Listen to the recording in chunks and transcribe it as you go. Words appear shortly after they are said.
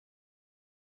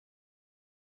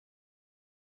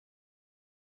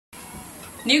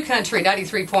New Country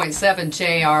 93.7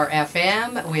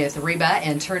 JRfm with Reba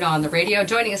and Turn On the Radio.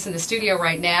 Joining us in the studio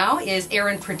right now is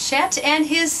Aaron Pritchett and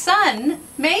his son,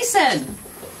 Mason.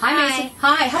 Hi, Mason.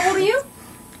 Hi. How old are you?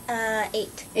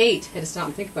 8. 8. Had to stop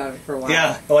and think about it for a while.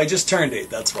 Yeah. Well, I just turned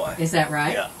 8. That's why. Is that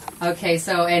right? Yeah. Okay,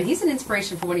 so, and he's an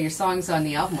inspiration for one of your songs on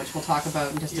the album, which we'll talk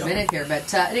about in just a minute here.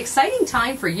 But an exciting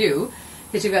time for you,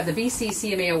 because you've got the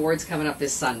BCCMA Awards coming up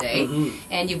this Sunday,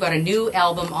 and you've got a new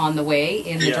album on the way,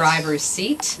 In the Driver's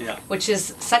Seat, which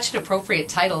is such an appropriate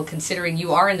title considering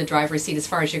you are in the driver's seat as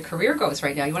far as your career goes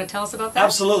right now. You want to tell us about that?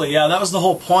 Absolutely, yeah, that was the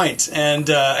whole point. And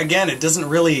again, it doesn't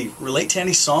really relate to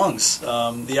any songs.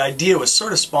 The idea was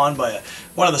sort of spawned by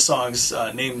one of the songs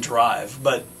named Drive,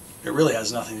 but it really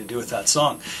has nothing to do with that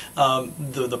song.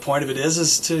 The point of it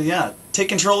is to take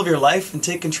control of your life and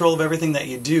take control of everything that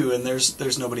you do, and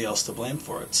there's nobody else to blame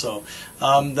for it. So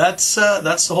that's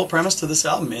the whole premise to this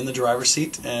album, In the Driver's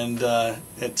Seat, and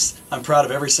I'm proud of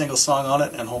every single song on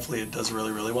it, and hopefully it does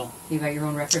really, really well. You got your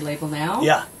own record label now?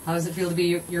 Yeah. How does it feel to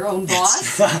be your own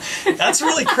boss? That's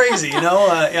really crazy, you know.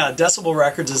 Decibel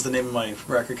Records is the name of my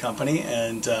record company,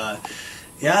 and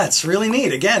yeah, it's really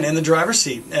neat. Again, in the driver's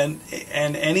seat, and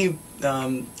any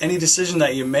decision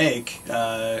that you make,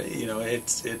 you know,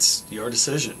 it's your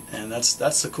decision, and that's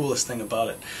the coolest thing about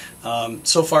it.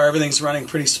 So far, everything's running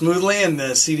pretty smoothly, and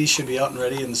the CD should be out and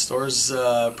ready in the stores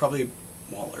probably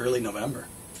early November.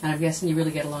 And I'm guessing you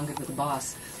really get along good with the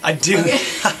boss. I do. Okay.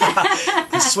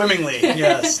 Swimmingly,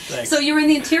 yes. Thanks. So you were in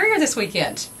the interior this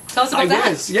weekend. Tell us about that. I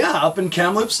was, yeah, up in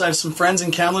Kamloops. I have some friends in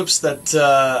Kamloops that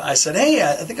I said, hey,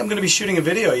 I think I'm going to be shooting a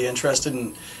video. Are you interested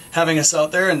in having us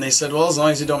out there? And they said, well, as long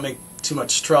as you don't make too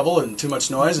much trouble and too much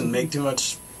noise and make too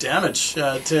much damage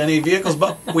to any vehicles.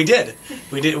 But we did.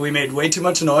 We made way too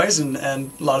much noise and a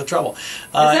lot of trouble.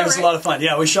 It was a lot of fun.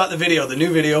 Yeah, we shot the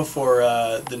new video for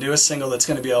the newest single that's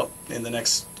going to be out in the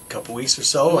next couple weeks or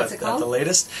so at the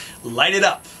latest. Light It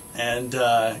Up. And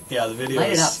yeah, the video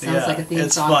Light It Up sounds like a theme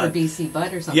song for BC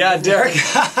Bud or something. Yeah, Derek.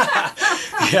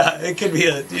 Yeah, it could be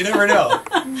you never know.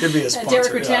 It could be a sponsor.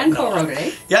 Derek Rattan co-wrote it,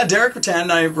 eh? Yeah, Derek Rattan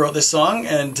and I wrote this song,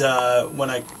 and when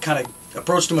I kind of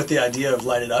approached him with the idea of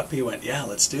Light It Up, he went, yeah,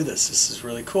 let's do this. This is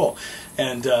really cool.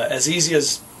 And as easy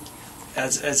as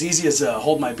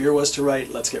Hold My Beer was to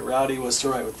write, Let's Get Rowdy was to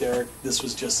write with Derek, this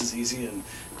was just as easy and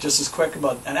just as quick.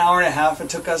 About an hour and a half it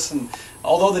took us, and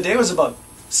although the day was about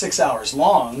 6 hours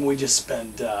long, we just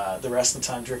spent the rest of the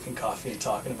time drinking coffee and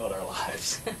talking about our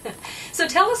lives. So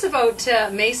tell us about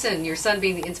Mason, your son,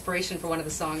 being the inspiration for one of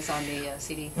the songs on the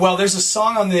CD. Well, there's a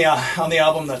song on the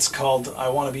album that's called I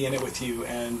Want to Be In It With You,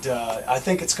 and I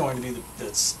think it's going to be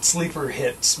the sleeper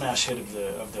hit, smash hit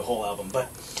of the whole album. But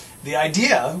the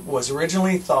idea was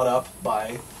originally thought up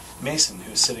by Mason,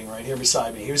 who's sitting right here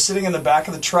beside me. He was sitting in the back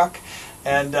of the truck,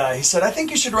 and he said, I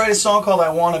think you should write a song called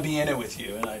I Want to Be In It With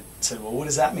You. And I said, well, what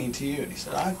does that mean to you? And he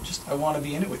said, I want to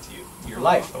be in it with you. Your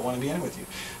life, I want to be in it with you.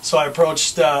 So I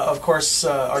approached, of course,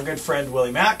 our good friend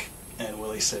Willie Mack, and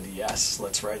Willie said, yes,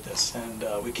 let's write this. And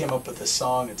we came up with this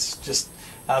song. It's just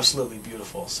absolutely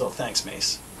beautiful. So thanks,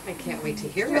 Mace. I can't wait to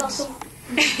hear it. You're welcome.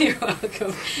 You're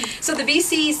welcome. So the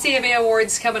BCCMA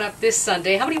Awards coming up this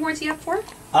Sunday. How many awards are you up for?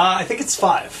 I think it's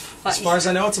 5. As far as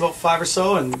I know, it's about 5 or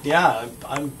so, and yeah,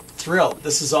 I'm thrilled.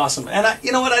 This is awesome. And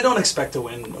you know what? I don't expect to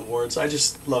win awards. I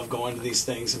just love going to these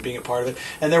things and being a part of it.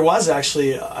 And there was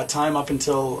actually a time up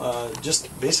until just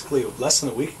basically less than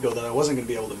a week ago that I wasn't going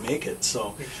to be able to make it.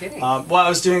 So, you're kidding. Well, I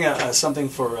was doing something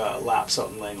for LAPS out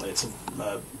in Langley. It's an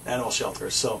animal shelter.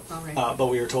 So, but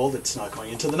we were told it's not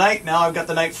going into the night. Now I've got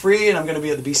the night free, and I'm going to be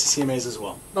at the BCCMAs as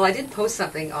well. Well, I did post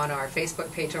something on our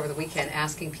Facebook page over the weekend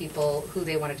asking people who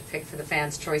they wanted to pick for the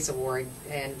Fans' Choice Award,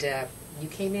 and you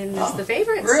came in as the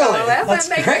favorite. Really? So that That's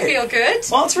makes great. me feel good.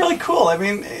 Well, it's really cool. I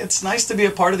mean, it's nice to be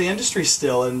a part of the industry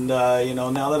still, and you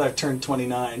know, now that I've turned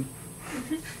 29.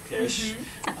 Ish.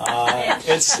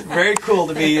 It's very cool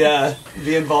to be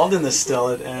involved in this still,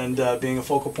 and being a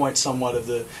focal point somewhat of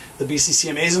the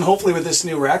BCCMAs, and hopefully with this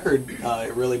new record,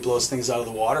 it really blows things out of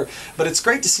the water. But it's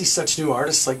great to see such new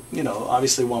artists, like, you know,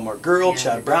 obviously One More Girl,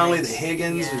 Chad Brownlee, the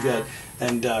Higgins, we've got,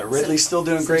 and Ridley's still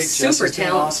doing great, Jesse's doing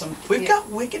awesome. We've got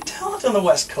wicked talent on the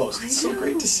West Coast. It's so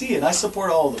great to see, and I support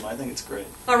all of them. I think it's great.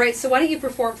 All right, so why don't you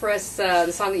perform for us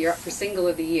the song that you're up for Single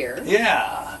of the Year?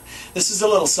 Yeah. This is a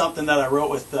little something that I wrote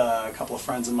with a couple of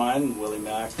friends of mine, Willie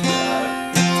Mack,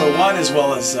 for one, as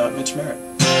well as Mitch Merritt.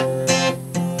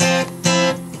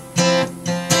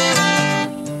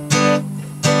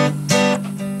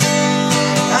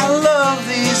 I love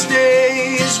these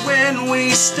days when we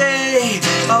stay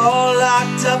all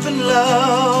locked up in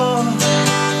love.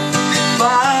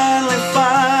 Finally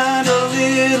find a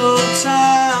little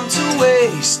time to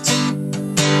waste.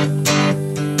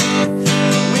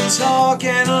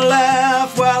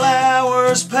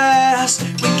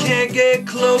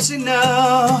 close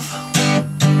enough,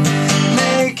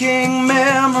 making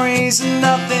memories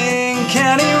nothing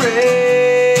can erase.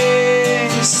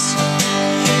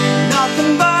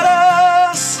 Nothing but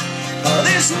us,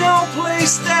 there's no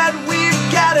place that we've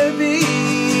gotta be.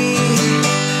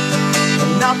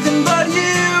 Nothing but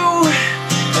you,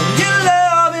 and your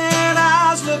loving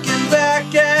eyes looking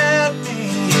back at me.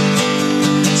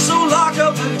 So lock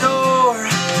up the door,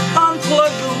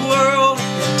 unplug the world,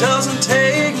 it doesn't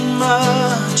take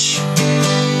much.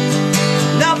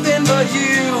 Nothing but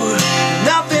you,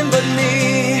 nothing but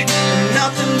me,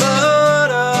 nothing but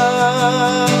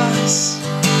us.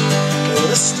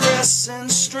 The stress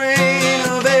and strain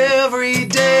of every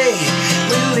day,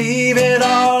 we leave it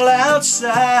all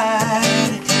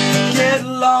outside. Get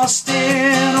lost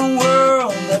in a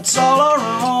world that's all our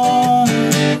own.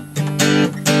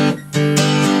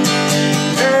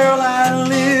 Girl, I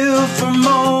live for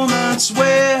moments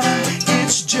where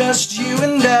it's just you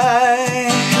and I.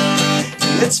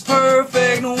 It's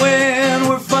perfect when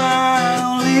we're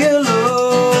finally alone.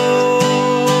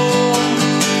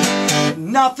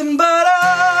 Nothing but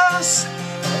us,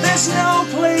 there's no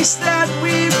place that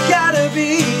we've gotta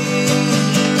be.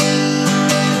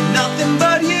 Nothing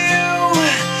but you,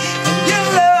 and your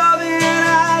loving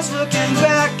eyes looking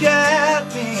back at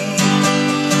me.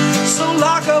 So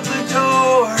lock up the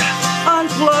door,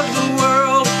 unplug the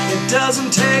world, it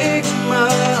doesn't take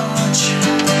much.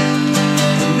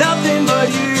 Nothing but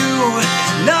you,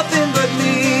 nothing but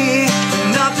me,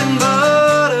 nothing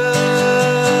but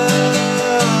us.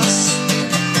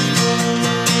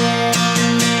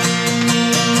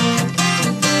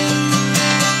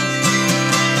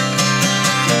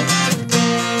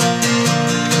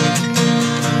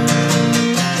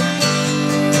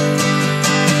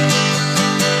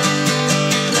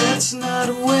 Let's not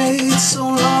wait so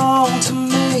long to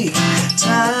make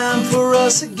time for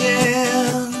us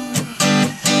again.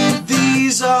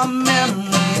 These are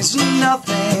memories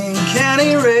nothing can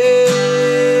erase.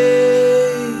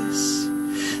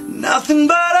 Nothing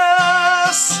but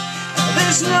us,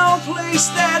 there's no place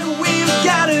that we've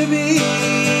gotta be.